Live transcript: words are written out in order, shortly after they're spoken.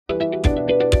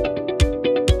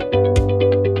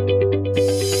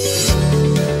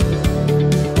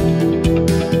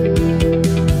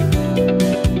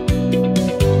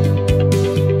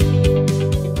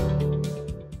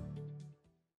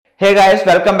Hey guys,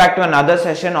 welcome back to another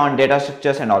session on data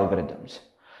structures and algorithms.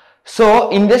 So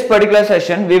in this particular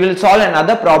session, we will solve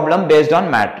another problem based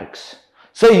on matrix.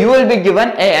 So you will be given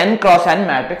a n cross n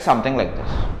matrix, something like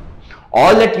this.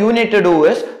 All that you need to do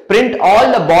is print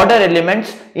all the border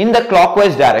elements in the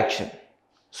clockwise direction.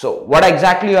 So what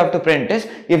exactly you have to print is,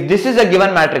 if this is a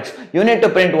given matrix, you need to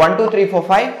print 1, 2, 3, 4,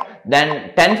 5,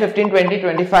 then 10, 15, 20,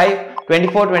 25,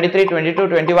 24, 23, 22,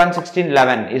 21, 16,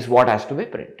 11 is what has to be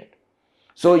printed.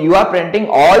 So you are printing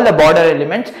all the border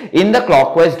elements in the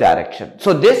clockwise direction.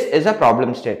 So this is a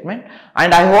problem statement,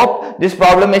 and I hope this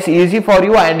problem is easy for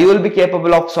you and you will be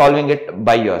capable of solving it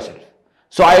by yourself.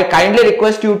 So I kindly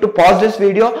request you to pause this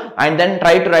video and then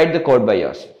try to write the code by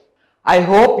yourself. I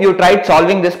hope you tried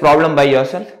solving this problem by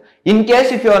yourself. In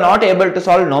case if you are not able to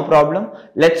solve, no problem.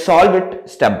 Let's solve it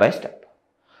step by step.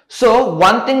 So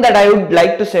one thing that I would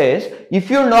like to say is,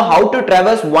 if you know how to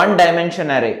traverse one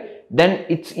dimension array, then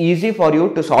it's easy for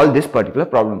you to solve this particular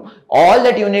problem. All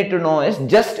that you need to know is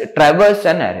just traverse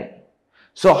an array.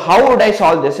 So how would I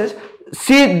solve this is,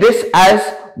 see this as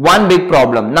one big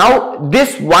problem. Now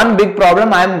this one big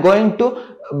problem I am going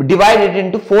to divide it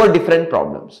into 4 different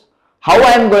problems. How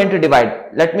I am going to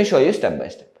divide? Let me show you step by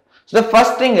step. So the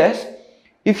first thing is,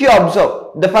 if you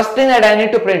observe, the first thing that I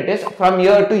need to print is from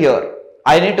here to here.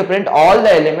 I need to print all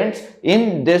the elements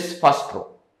in this first row.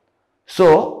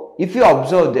 So if you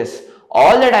observe this,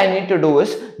 all that I need to do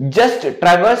is just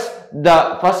traverse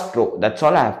the first row. That's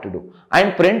all I have to do,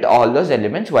 and print all those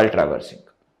elements while traversing.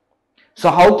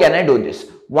 So how can I do this?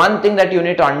 One thing that you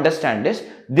need to understand is,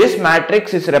 this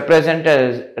matrix is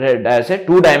represented as a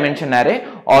 2-dimension array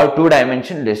or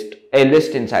 2-dimension list, a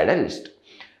list inside a list.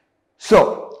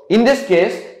 So in this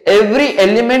case, every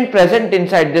element present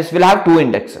inside this will have 2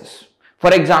 indexes.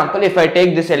 For example, if I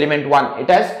take this element 1, it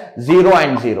has 0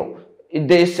 and 0.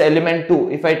 This element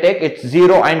 2, if I take, it's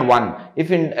 0 and 1.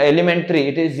 If in element 3,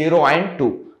 it is 0 and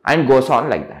 2, and goes on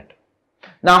like that.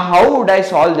 Now how would I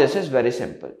solve this is very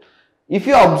simple. If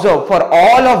you observe, for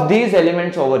all of these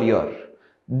elements over here,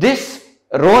 this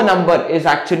row number is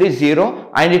actually 0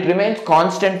 and it remains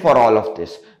constant for all of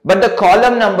this, but the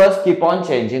column numbers keep on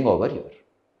changing over here.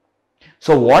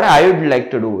 So what I would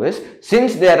like to do is,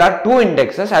 since there are 2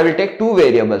 indexes, I will take 2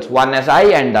 variables, one as I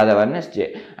and the other one as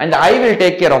j, and I will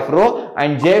take care of row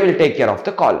and j will take care of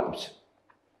the columns.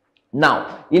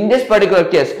 Now in this particular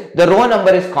case, the row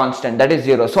number is constant, that is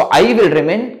 0, so I will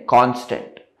remain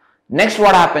constant. Next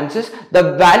what happens is,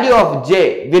 the value of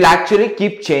j will actually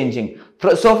keep changing.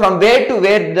 So from where to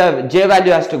where the j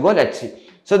value has to go, let's see.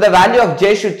 So the value of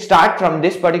j should start from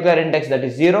this particular index, that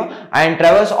is 0, and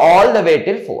traverse all the way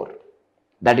till 4.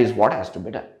 That is what has to be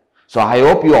done. So I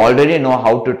hope you already know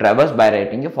how to traverse by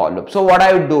writing a for loop. So what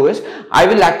I would do is, I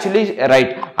will actually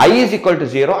write I is equal to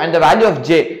 0, and the value of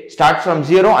j starts from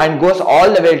 0 and goes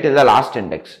all the way till the last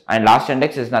index, and last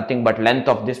index is nothing but length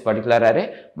of this particular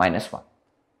array minus 1.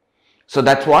 So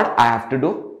that's what I have to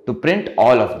do to print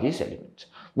all of these elements.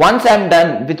 Once I am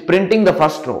done with printing the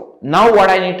first row, now what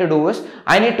I need to do is,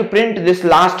 I need to print this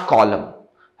last column.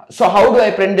 So how do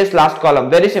I print this last column?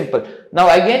 Very simple. Now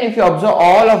again, if you observe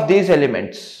all of these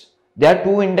elements, there are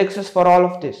 2 indexes for all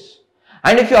of this.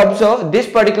 And if you observe, this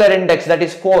particular index, that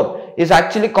is 4, is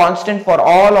actually constant for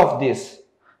all of this.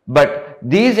 But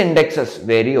these indexes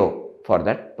vary for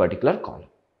that particular column.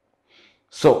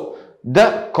 So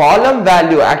the column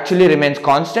value actually remains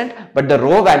constant, but the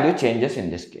row value changes in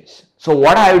this case. So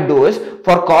what I will do is,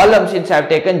 for column, since I have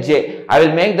taken j, I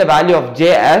will make the value of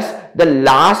j as the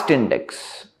last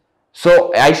index.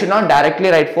 So I should not directly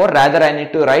write 4, rather I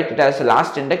need to write it as the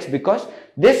last index, because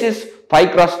this is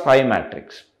 5 cross 5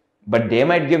 matrix. But they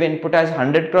might give input as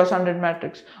 100 cross 100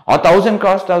 matrix, or 1000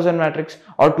 cross 1000 matrix,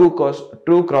 or 2 cross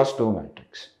 2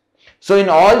 matrix. So in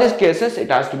all these cases, it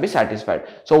has to be satisfied.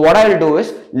 So what I will do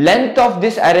is, length of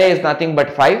this array is nothing but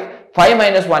 5, 5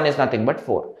 minus 1 is nothing but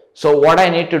 4. So what I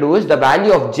need to do is, the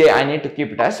value of j, I need to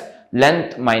keep it as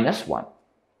length minus 1.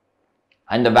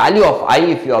 And the value of I,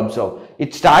 if you observe,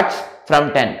 it starts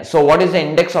from 10. So what is the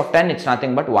index of 10? It's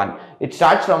nothing but 1. It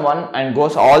starts from 1 and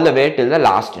goes all the way till the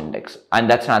last index. And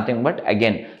that's nothing but,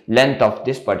 again, length of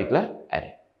this particular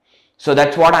array. So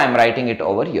that's what I am writing it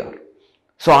over here.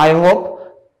 So I hope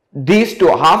these two,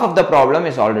 half of the problem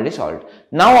is already solved.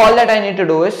 Now all that I need to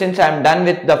do is, since I am done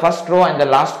with the first row and the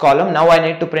last column, now I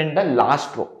need to print the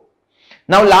last row.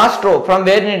 Now last row, from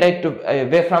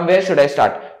where should I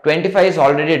start? 25 is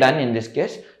already done in this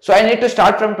case. So I need to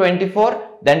start from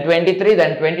 24, then 23,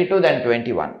 then 22, then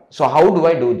 21. So how do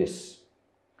I do this?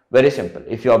 Very simple.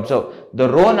 If you observe, the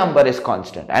row number is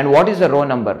constant. And what is the row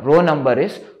number? Row number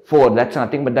is 4. That's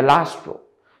nothing but the last row.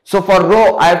 So for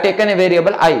row, I have taken a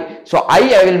variable I. So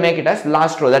I will make it as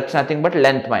last row. That's nothing but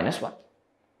length minus 1.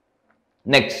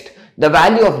 Next, the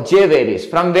value of j varies.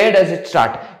 From where does it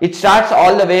start? It starts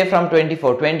all the way from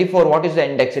 24. 24, what is the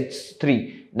index? It's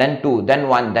 3, then 2, then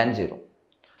 1, then 0.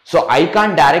 So I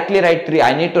can't directly write 3.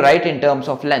 I need to write in terms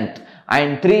of length.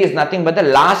 And 3 is nothing but the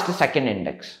last second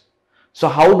index. So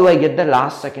how do I get the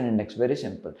last second index? Very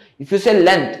simple. If you say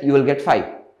length, you will get 5.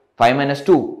 5 minus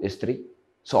 2 is 3.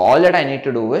 So all that I need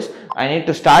to do is, I need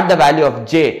to start the value of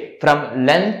j from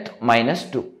length minus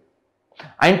 2.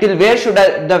 Until where should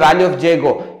the value of j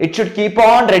go? It should keep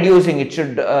on reducing. It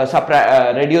should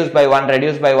reduce by 1,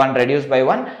 reduce by 1, reduce by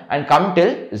 1 and come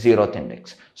till 0th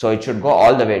index. So it should go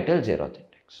all the way till 0th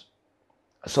index.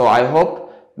 So I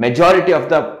hope majority of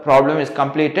the problem is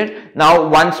completed. Now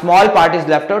one small part is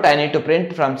left out. I need to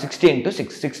print from 16 to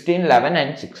 6, 16, 11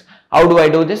 and 6. How do I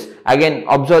do this? Again,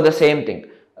 observe the same thing.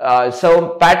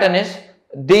 So pattern is,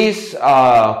 this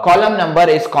column number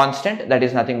is constant, that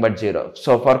is nothing but 0.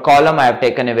 So for column I have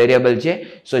taken a variable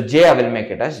j, so j I will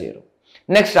make it as 0.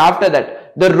 Next, after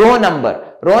that, the row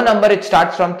number it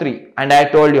starts from 3 and I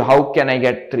told you how can I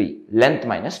get 3? Length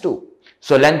minus 2.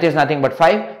 So length is nothing but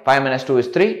 5, 5 minus 2 is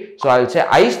 3. So I will say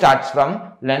I starts from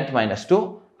length minus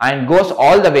 2 and goes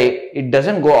all the way. It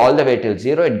doesn't go all the way till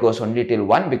 0, it goes only till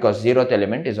 1 because 0th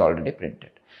element is already printed.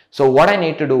 So what I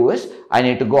need to do is, I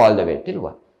need to go all the way till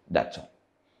 1, that's all.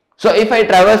 So if I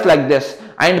traverse like this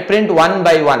and print one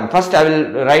by one, first I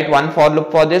will write one for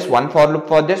loop for this, one for loop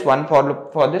for this, one for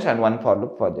loop for this and one for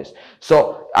loop for this.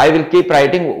 So I will keep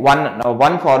writing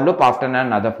one for loop after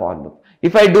another for loop.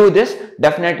 If I do this,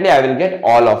 definitely I will get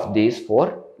all of these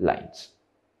 4 lines.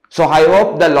 So I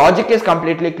hope the logic is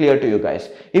completely clear to you guys.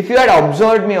 If you had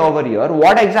observed me over here,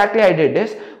 what exactly I did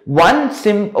is,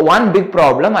 one big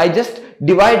problem, I just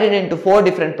divided into 4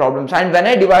 different problems, and when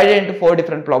I divided into 4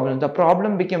 different problems, the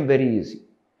problem became very easy.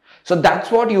 So that's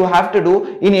what you have to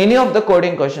do in any of the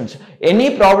coding questions.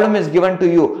 Any problem is given to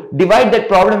you, divide that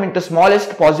problem into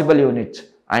smallest possible units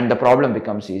and the problem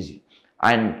becomes easy.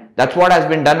 And that's what has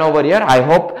been done over here. I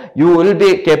hope you will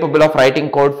be capable of writing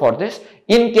code for this.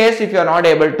 In case if you are not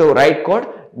able to write code,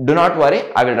 do not worry,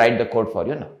 I will write the code for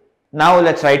you now. Now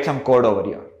let's write some code over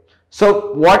here.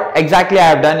 So what exactly I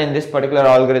have done in this particular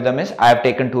algorithm is, I have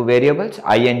taken 2 variables,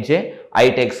 I and j. I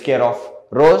takes care of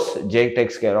rows, j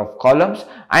takes care of columns,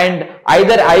 and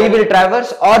either I will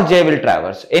traverse or j will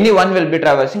traverse. Any one will be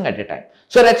traversing at a time.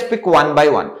 So let's pick one by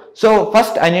one. So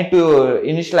first I need to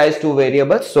initialize 2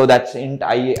 variables. So that's int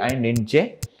I and int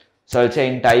j. So I'll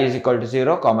say int I is equal to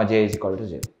 0, comma j is equal to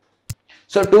 0.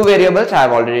 So 2 variables I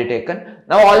have already taken.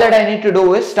 Now all that I need to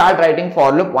do is start writing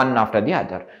for loop one after the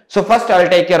other. So first I will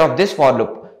take care of this for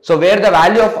loop. So where the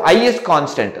value of I is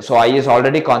constant. So I is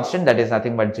already constant, that is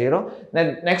nothing but 0.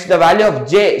 Then next the value of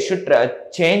j should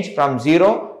change from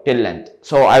 0 till length.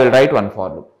 So I will write one for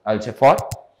loop. I will say for,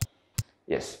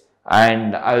 yes.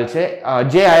 And I will say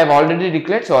j I have already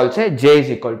declared. So I will say j is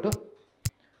equal to,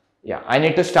 yeah, I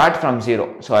need to start from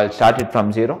 0. So I will start it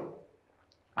from 0.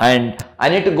 And I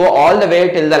need to go all the way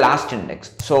till the last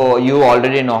index. So you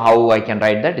already know how I can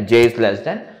write that. J is less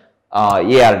than ar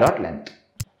dot length.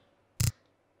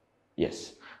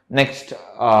 Yes. Next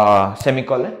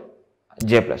semicolon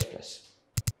j plus plus.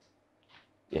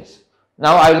 Yes.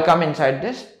 Now I will come inside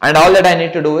this, and all that I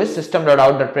need to do is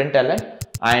system.out.println,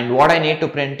 and what I need to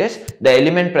print is the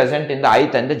element present in the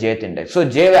ith and the jth index. So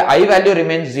I value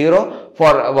remains 0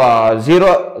 for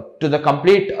 0 to the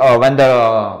complete when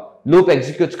the loop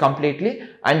executes completely,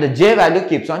 and the j value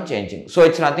keeps on changing. So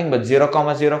it's nothing but 0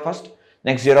 comma 0 first,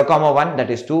 next 0 comma 1, that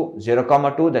is 2, 0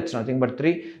 comma 2, that's nothing but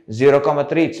 3, 0 comma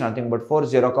 3, it's nothing but 4,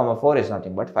 0 comma 4 is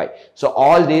nothing but 5. So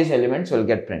all these elements will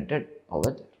get printed over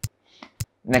there.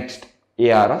 Next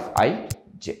ar of I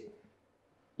j.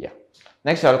 Yeah.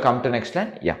 Next I will come to next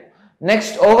line. Yeah.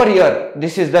 Next over here,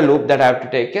 this is the loop that I have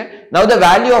to take care. Now the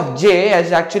value of j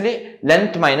is actually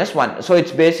length minus 1. So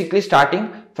it's basically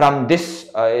starting from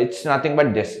this, it's nothing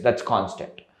but this, that's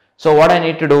constant. So what I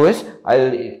need to do is, I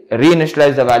will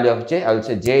reinitialize the value of j. I will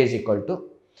say j is equal to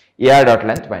ar dot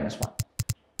length minus 1.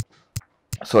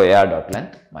 So ar dot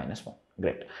length minus 1.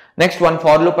 Great. Next one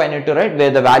for loop I need to write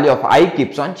where the value of I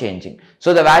keeps on changing.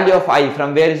 So the value of I,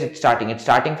 from where is it starting? It's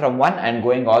starting from 1 and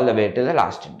going all the way to the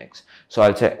last index. So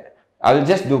I'll say, I will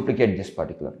just duplicate this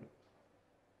particular loop.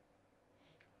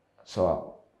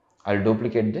 So I'll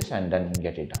duplicate this and then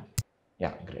get it done.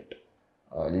 Yeah, great.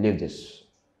 Leave this,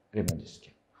 remove this.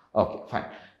 Okay, fine.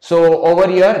 So over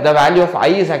here, the value of I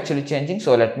is actually changing.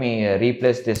 So let me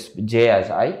replace this j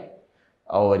as I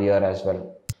over here as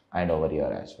well and over here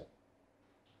as well.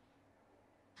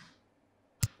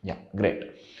 Yeah,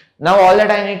 great. Now all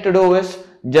that I need to do is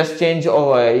just change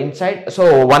over inside.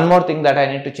 So one more thing that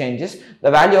I need to change is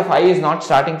the value of I is not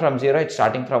starting from 0, it's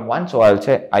starting from 1. So I'll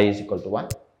say I is equal to 1.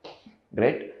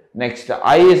 Great. Next,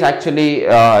 I is actually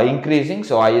increasing.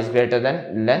 So I is greater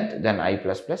than length, then I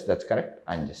plus plus. That's correct.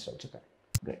 And this is also correct.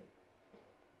 Great.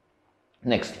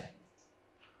 Next line.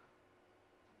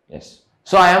 Yes.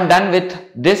 So I am done with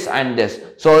this and this.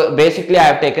 So basically I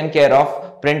have taken care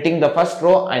of printing the first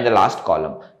row and the last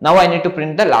column. Now I need to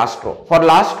print the last row. For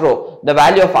last row, the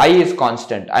value of I is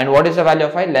constant. And what is the value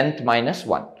of I? Length minus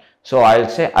 1. So I will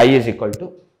say I is equal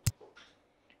to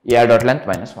AR dot length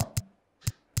minus 1.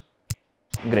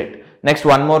 Great. Next,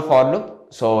 one more for loop.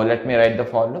 So let me write the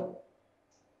for loop.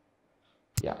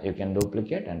 Yeah, you can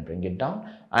duplicate and bring it down.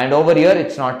 And over here,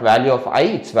 it's not value of I,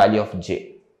 it's value of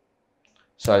j.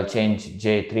 So I'll change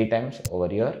j 3 times over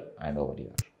here and over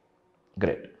here.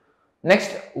 Great.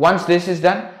 Next, once this is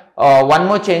done, one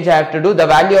more change I have to do. The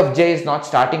value of j is not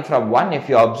starting from 1. If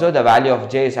you observe, the value of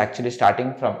j is actually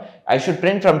starting from, I should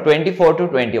print from 24 to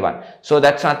 21. So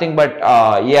that's nothing but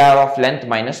AR of length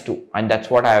minus 2. And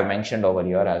that's what I have mentioned over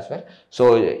here as well.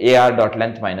 So AR dot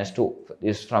length minus 2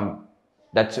 is from,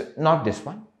 that's not this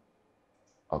one.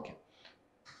 Okay.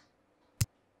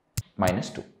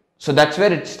 Minus 2. So that's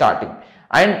where it's starting.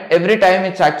 And every time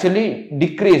it's actually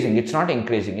decreasing, it's not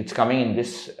increasing, it's coming in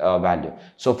this value.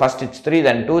 So first it's 3,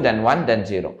 then 2, then 1, then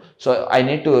 0. So I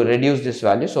need to reduce this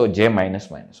value, so j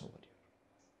minus minus over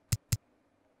here.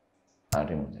 I'll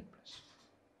remove that plus.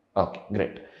 Okay,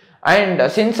 great.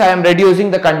 And since I am reducing,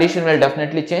 the condition will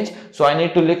definitely change. So I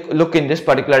need to look in this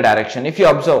particular direction. If you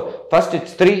observe, first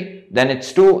it's 3, then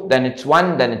it's 2, then it's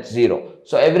 1, then it's 0.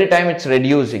 So every time it's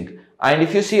reducing. And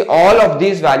if you see, all of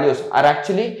these values are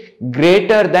actually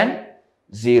greater than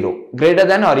 0, greater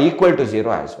than or equal to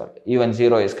 0 as well. Even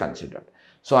 0 is considered.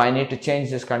 So I need to change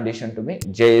this condition to be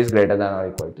j is greater than or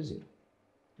equal to 0.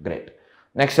 Great.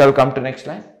 Next, I will come to next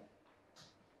line.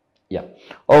 Yeah.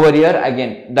 Over here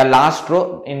again, the last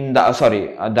row in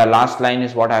the, the last line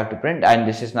is what I have to print, and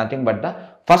this is nothing but the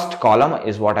first column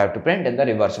is what I have to print in the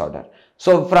reverse order.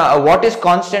 So from what is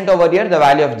constant over here, the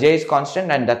value of j is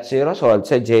constant, and that's 0. So I'll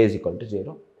say j is equal to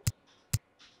 0.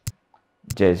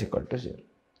 J is equal to 0.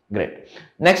 Great.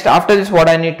 Next, after this, what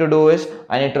I need to do is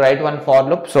I need to write one for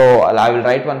loop. So I will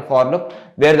write one for loop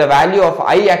where the value of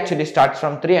I actually starts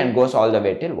from 3 and goes all the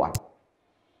way till 1.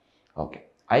 Okay.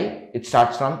 It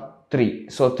starts from 3.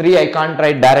 So 3 I can't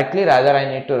write directly, rather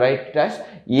I need to write it as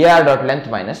AR dot length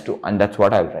minus 2, and that's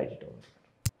what I will write it over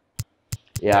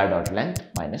here. AR dot length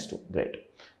minus 2. Great.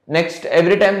 Next,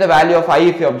 every time the value of I,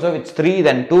 if you observe, it's 3,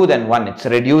 then 2, then 1. It's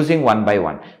reducing 1 by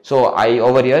 1. So I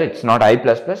over here, it's not I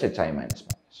plus plus, it's I minus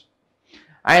minus.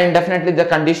 And definitely the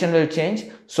condition will change.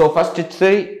 So first it's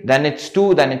 3, then it's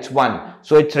 2, then it's 1.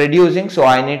 So it's reducing. So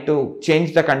I need to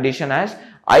change the condition as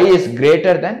I is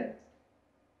greater than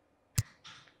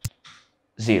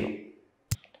 0.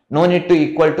 No need to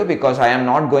equal to, because I am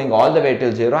not going all the way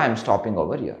till 0. I am stopping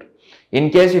over here.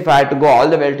 In case if I had to go all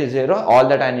the way to 0, all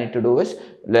that I need to do is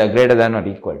greater than or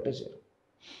equal to 0.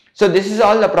 So this is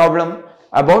all the problem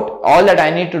about. All that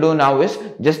I need to do now is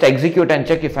just execute and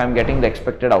check if I am getting the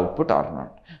expected output or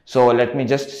not. So let me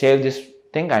just save this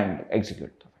thing and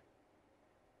execute.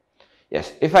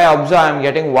 Yes, if I observe, I am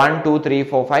getting 1, 2, 3,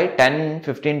 4, 5, 10,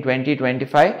 15, 20,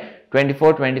 25,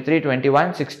 24, 23,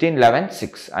 21, 16, 11,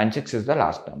 6, and 6 is the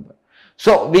last number.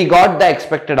 So we got the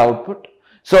expected output.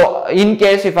 So in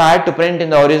case if I had to print in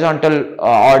the horizontal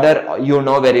order, you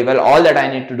know very well, all that I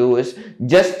need to do is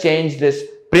just change this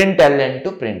print ln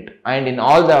to print, and in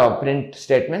all the print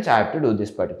statements I have to do this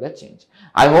particular change.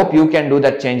 I hope you can do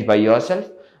that change by yourself.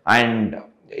 And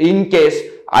in case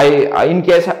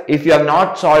if you have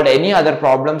not solved any other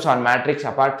problems on matrix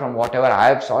apart from whatever I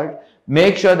have solved,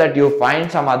 make sure that you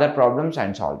find some other problems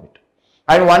and solve it.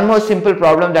 And one more simple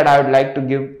problem that I would like to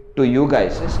give to you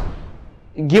guys is,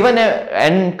 given a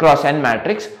n cross n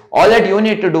matrix, all that you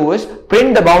need to do is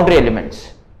print the boundary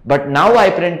elements. But now I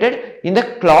printed in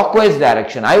the clockwise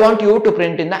direction. I want you to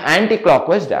print in the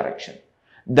anti-clockwise direction.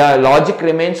 The logic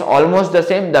remains almost the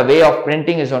same. The way of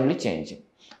printing is only changing.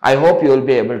 I hope you will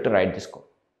be able to write this code.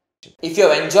 If you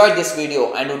have enjoyed this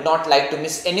video and would not like to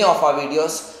miss any of our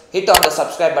videos, hit on the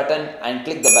subscribe button and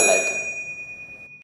click the bell icon.